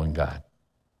following God.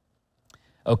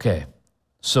 Okay,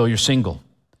 so you're single,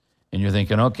 and you're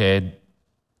thinking, okay,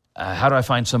 how do I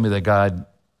find somebody that God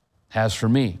has for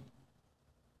me?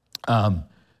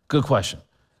 Good question.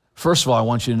 First of all, I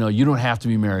want you to know you don't have to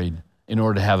be married in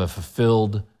order to have a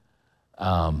fulfilled,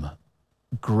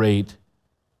 great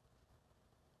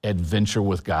adventure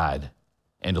with God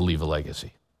and to leave a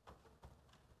legacy.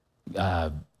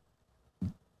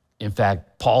 In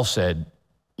fact, Paul said,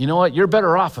 you know what, you're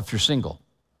better off if you're single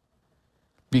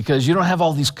because you don't have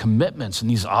all these commitments and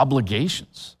these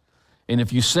obligations. And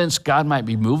if you sense God might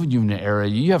be moving you in an area,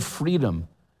 you have freedom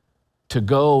to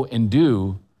go and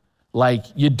do like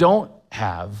you don't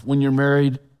have when you're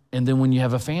married and then when you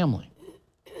have a family.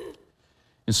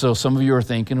 And so some of you are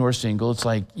thinking who are single, it's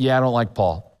like, yeah, I don't like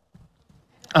Paul.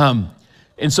 And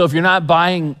so if you're not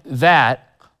buying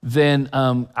that, then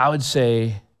I would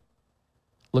say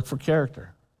look for character.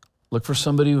 Look for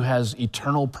somebody who has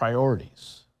eternal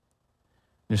priorities.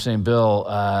 You're saying, Bill,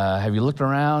 have you looked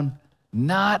around?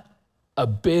 Not a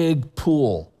big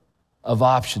pool of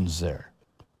options there.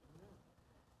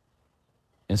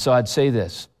 And so I'd say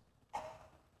this.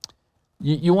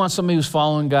 You want somebody who's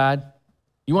following God?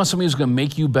 You want somebody who's going to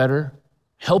make you better,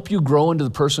 help you grow into the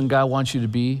person God wants you to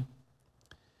be?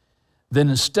 Then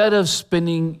instead of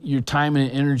spending your time and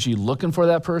energy looking for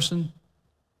that person,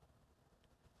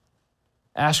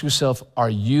 ask yourself, are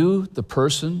you the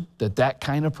person that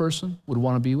kind of person would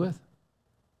want to be with?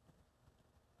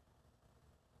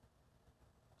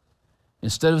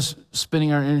 Instead of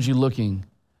spending our energy looking,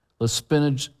 let's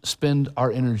spend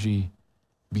our energy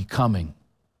becoming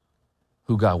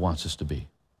who God wants us to be.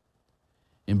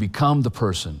 And become the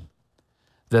person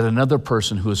that another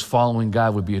person who is following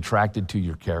God would be attracted to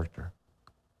your character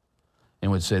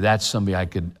and would say, that's somebody I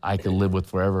could live with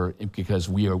forever because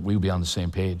we'll be on the same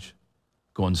page,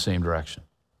 go in the same direction.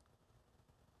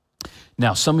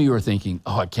 Now, some of you are thinking,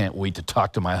 oh, I can't wait to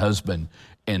talk to my husband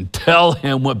and tell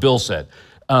him what Bill said.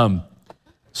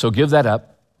 So give that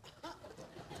up.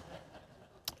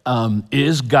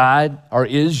 Is God or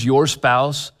is your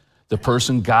spouse the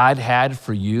person God had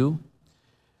for you?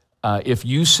 If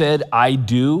you said, I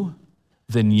do,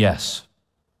 then yes.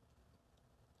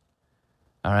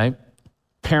 All right?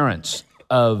 Parents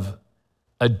of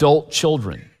adult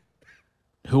children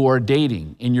who are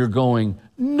dating and you're going,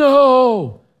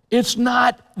 no, it's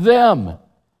not them.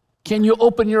 Can you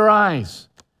open your eyes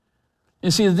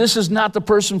and see this is not the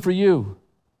person for you?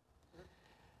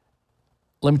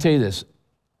 Let me tell you this.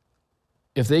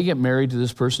 If they get married to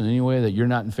this person anyway that you're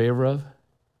not in favor of,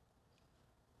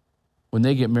 when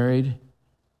they get married,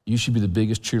 you should be the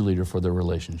biggest cheerleader for their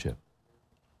relationship.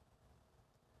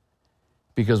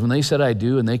 Because when they said I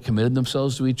do and they committed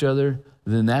themselves to each other,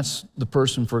 then that's the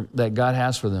person that God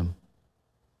has for them.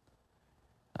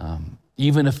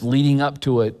 Even if leading up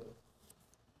to it,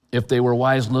 if they were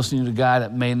wise and listening to God,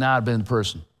 it may not have been the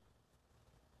person.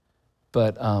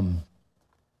 But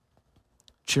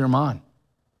cheer them on.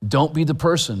 Don't be the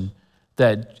person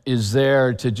that is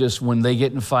there to just, when they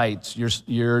get in fights,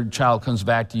 your child comes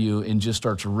back to you and just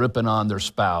starts ripping on their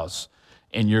spouse.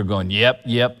 And you're going, yep.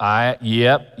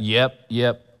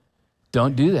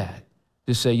 Don't do that.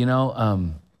 Just say,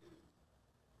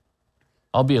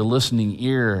 I'll be a listening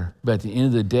ear, but at the end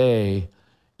of the day,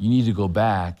 you need to go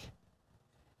back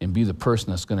and be the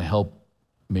person that's going to help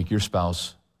make your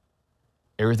spouse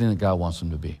everything that God wants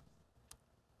them to be.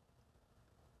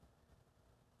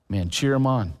 Man, cheer them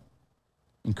on.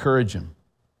 Encourage them.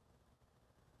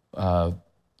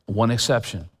 One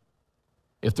exception.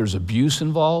 If there's abuse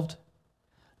involved,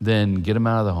 then get them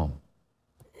out of the home.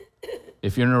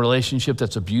 If you're in a relationship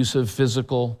that's abusive,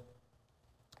 physical,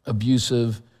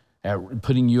 abusive,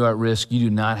 putting you at risk, you do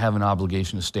not have an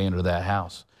obligation to stay under that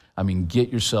house. I mean, get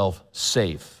yourself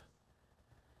safe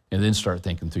and then start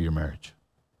thinking through your marriage.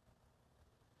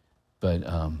 But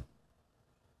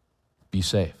be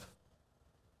safe.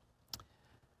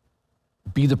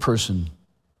 Be the person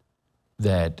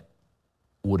that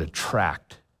would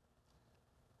attract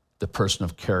the person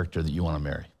of character that you want to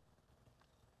marry.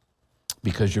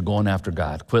 Because you're going after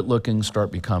God. Quit looking,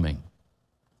 start becoming.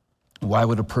 Why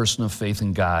would a person of faith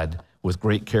in God with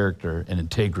great character and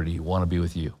integrity want to be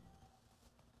with you?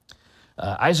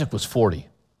 Isaac was 40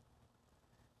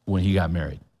 when he got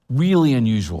married. Really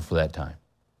unusual for that time.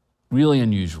 Really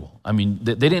unusual. I mean,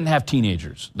 they didn't have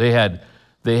teenagers. They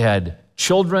had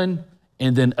children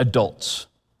and then adults.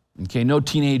 Okay, no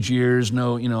teenage years,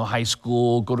 no, high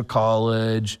school, go to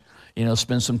college,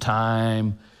 spend some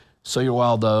time, sow your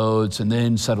wild oats, and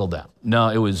then settle down. No,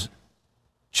 it was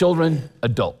children,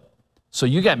 adult. So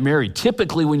you got married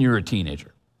typically when you were a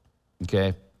teenager,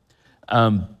 okay?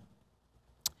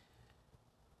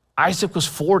 Isaac was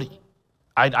 40.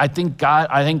 I think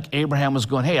Abraham was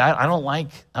going, hey, I don't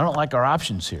like our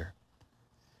options here.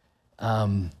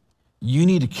 You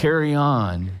need to carry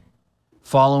on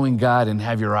following God and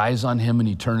have your eyes on him in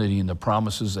eternity and the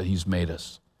promises that he's made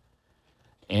us.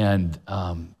 And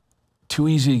too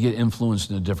easy to get influenced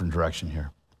in a different direction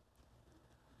here.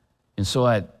 And so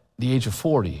at the age of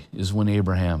 40 is when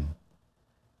Abraham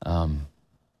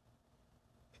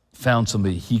found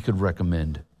somebody he could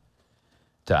recommend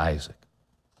to Isaac.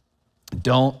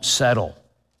 Don't settle.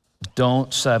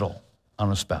 Don't settle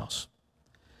on a spouse.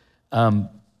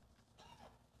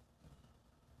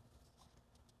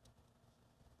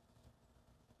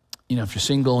 If you're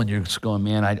single and you're just going,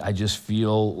 man, I just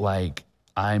feel like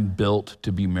I'm built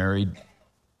to be married,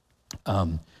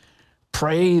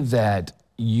 pray that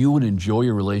you would enjoy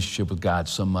your relationship with God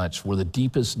so much where the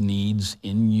deepest needs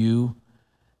in you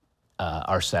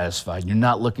are satisfied. You're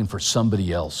not looking for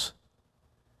somebody else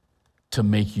to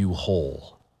make you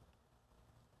whole.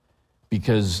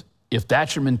 Because if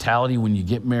that's your mentality when you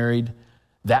get married,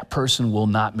 that person will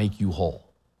not make you whole.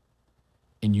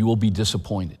 And you will be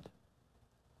disappointed.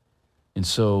 And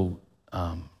so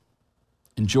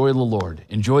enjoy the Lord.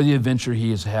 Enjoy the adventure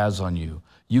he has on you.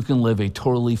 You can live a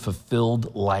totally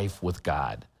fulfilled life with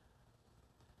God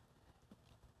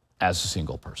as a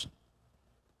single person.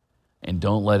 And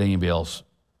don't let anybody else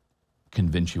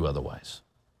convince you otherwise.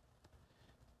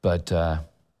 But, and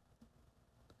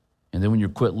then when you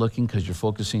quit looking because you're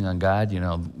focusing on God,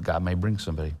 God may bring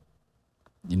somebody.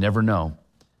 You never know.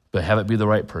 But have it be the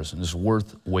right person. It's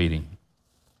worth waiting.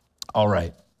 All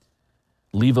right.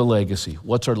 Leave a legacy.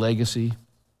 What's our legacy?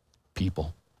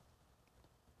 People.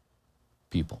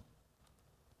 People.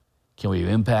 Can we have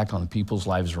impact on the people's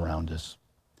lives around us?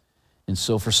 And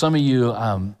so for some of you,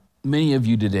 many of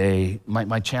you today,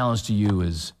 my challenge to you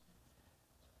is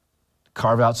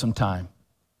carve out some time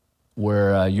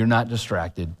where you're not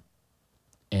distracted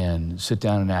and sit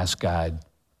down and ask God,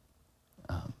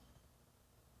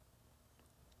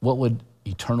 what would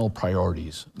eternal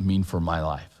priorities mean for my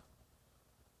life?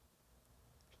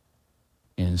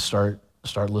 And start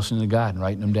listening to God and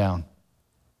writing them down.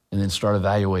 And then start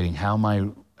evaluating how am I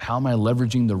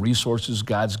leveraging the resources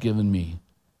God's given me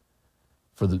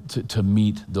to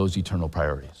meet those eternal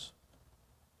priorities.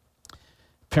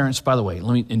 Parents, by the way,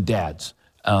 and dads,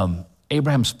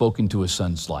 Abraham spoke into his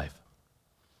son's life.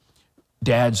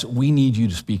 Dads, we need you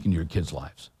to speak into your kids'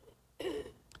 lives.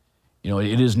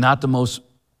 It is not the most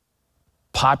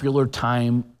popular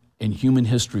time in human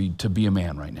history to be a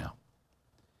man right now.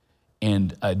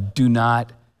 And do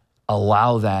not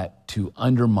allow that to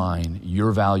undermine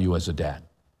your value as a dad.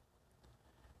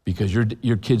 Because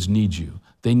your kids need you.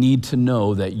 They need to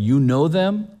know that you know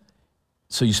them,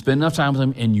 so you spend enough time with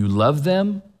them and you love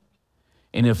them.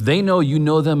 And if they know you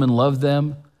know them and love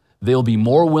them, they'll be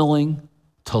more willing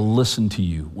to listen to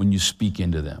you when you speak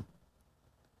into them.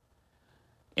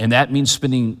 And that means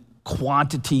spending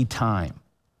quantity time.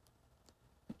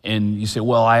 And you say,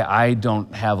 well, I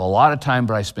don't have a lot of time,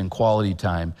 but I spend quality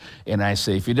time. And I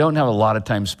say, if you don't have a lot of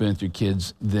time spent with your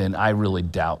kids, then I really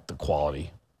doubt the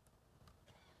quality.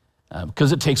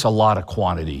 Because it takes a lot of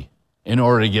quantity in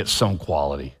order to get some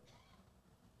quality.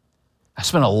 I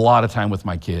spend a lot of time with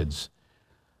my kids.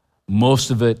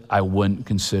 Most of it, I wouldn't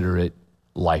consider it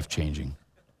life-changing.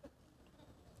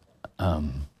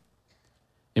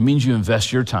 It means you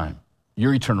invest your time.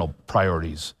 Your eternal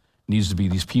priorities needs to be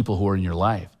these people who are in your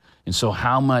life. And so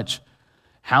how much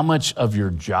of your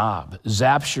job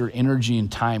zaps your energy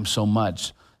and time so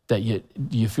much that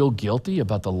you feel guilty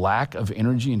about the lack of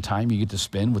energy and time you get to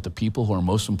spend with the people who are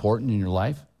most important in your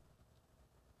life?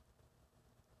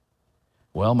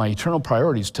 Well, my eternal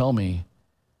priorities tell me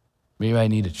maybe I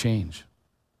need to change.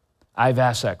 I've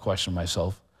asked that question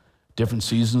myself, different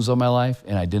seasons of my life,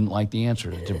 and I didn't like the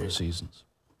answer at different seasons.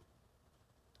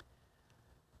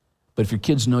 But if your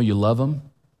kids know you love them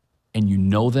and you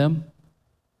know them,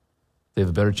 they have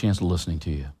a better chance of listening to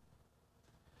you.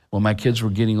 When my kids were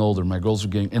getting older, my girls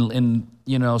were getting, and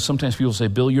you know, sometimes people say,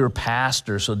 Bill, you're a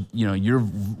pastor, so you know your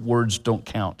words don't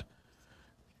count.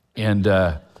 And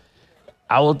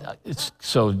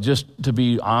so just to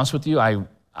be honest with you,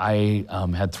 I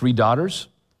had 3 daughters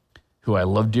who I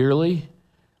love dearly,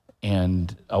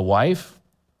 and a wife,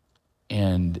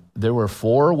 and there were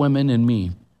 4 women and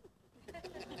me.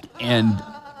 And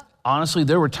honestly,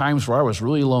 there were times where I was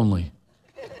really lonely.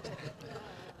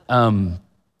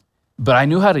 But I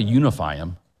knew how to unify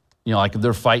them. You know, like if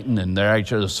they're fighting and they're at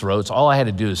each other's throats, all I had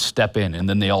to do is step in, and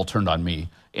then they all turned on me,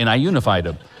 and I unified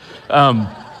them.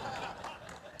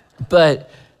 But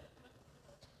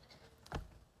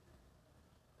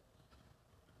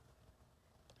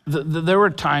there were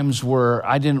times where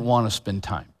I didn't want to spend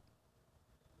time.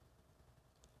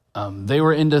 They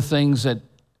were into things that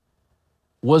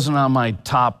wasn't on my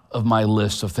top of my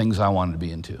list of things I wanted to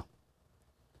be into.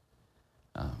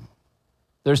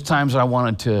 There's times I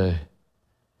wanted to,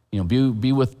 you know,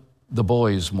 be with the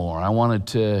boys more. I wanted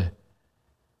to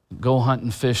go hunt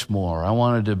and fish more. I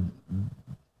wanted to,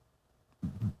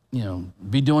 you know,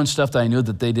 be doing stuff that I knew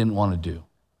that they didn't want to do.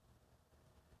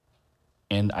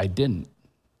 And I didn't.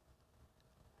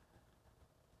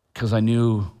 Because I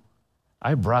knew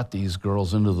I brought these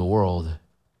girls into the world.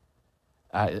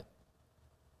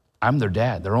 I'm their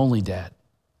dad, their only dad.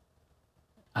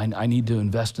 I need to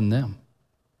invest in them.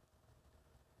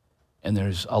 And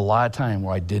there's a lot of time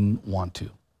where I didn't want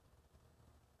to.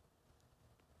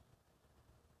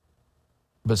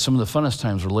 But some of the funnest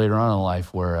times were later on in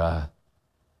life where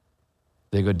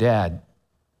they go, Dad,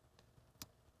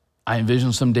 I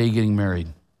envision someday getting married.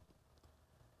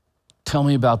 Tell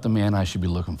me about the man I should be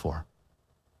looking for.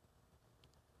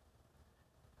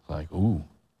 Like, ooh.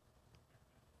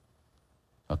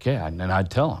 Okay, and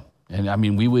I'd tell him. And I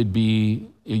mean,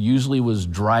 it usually was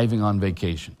driving on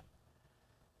vacation.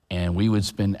 And we would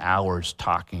spend hours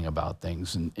talking about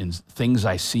things and things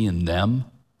I see in them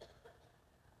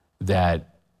that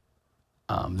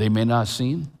they may not have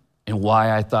seen, and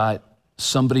why I thought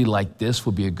somebody like this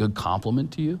would be a good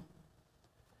compliment to you.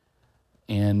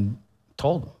 And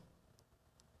told them.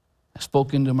 I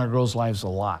spoke into my girls' lives a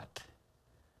lot.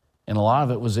 And a lot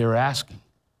of it was they were asking.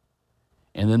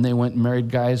 And then they went and married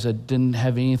guys that didn't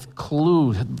have any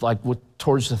clue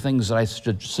towards the things that I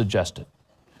suggested.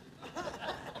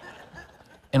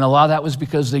 And a lot of that was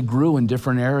because they grew in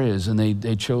different areas and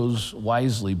they chose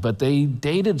wisely. But they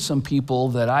dated some people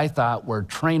that I thought were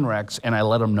train wrecks, and I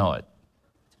let them know it.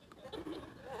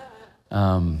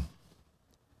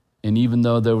 And even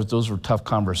though those were tough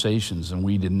conversations and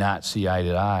we did not see eye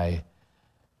to eye,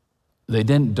 they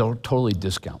didn't totally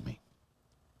discount me.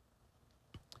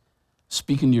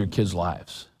 Speak into your kids'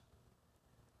 lives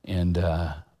and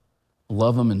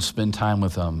love them and spend time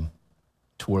with them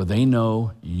to where they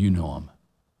know you know them.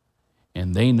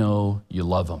 And they know you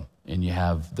love them and you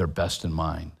have their best in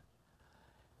mind.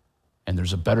 And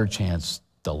there's a better chance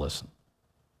they'll listen.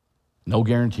 No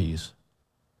guarantees,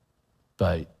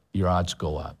 but your odds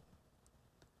go up.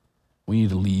 We need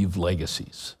to leave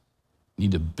legacies. We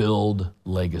need to build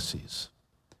legacies.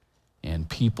 And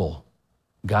people,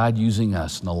 God using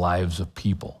us in the lives of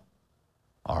people,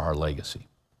 are our legacy.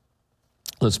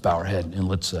 Let's bow our head and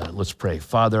let's pray.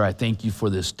 Father, I thank you for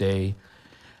this day.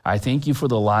 I thank you for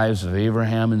the lives of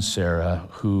Abraham and Sarah,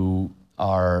 who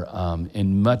are,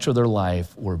 in much of their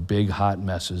life, were big, hot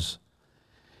messes.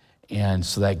 And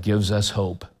so that gives us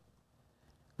hope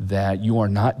that you are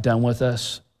not done with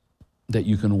us, that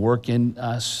you can work in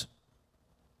us.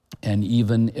 And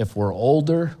even if we're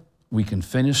older, we can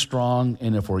finish strong.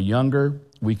 And if we're younger,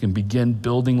 we can begin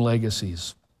building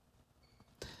legacies.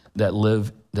 that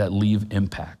leave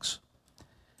impacts.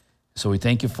 So we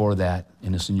thank you for that,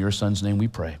 and it's in your Son's name we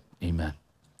pray. Amen.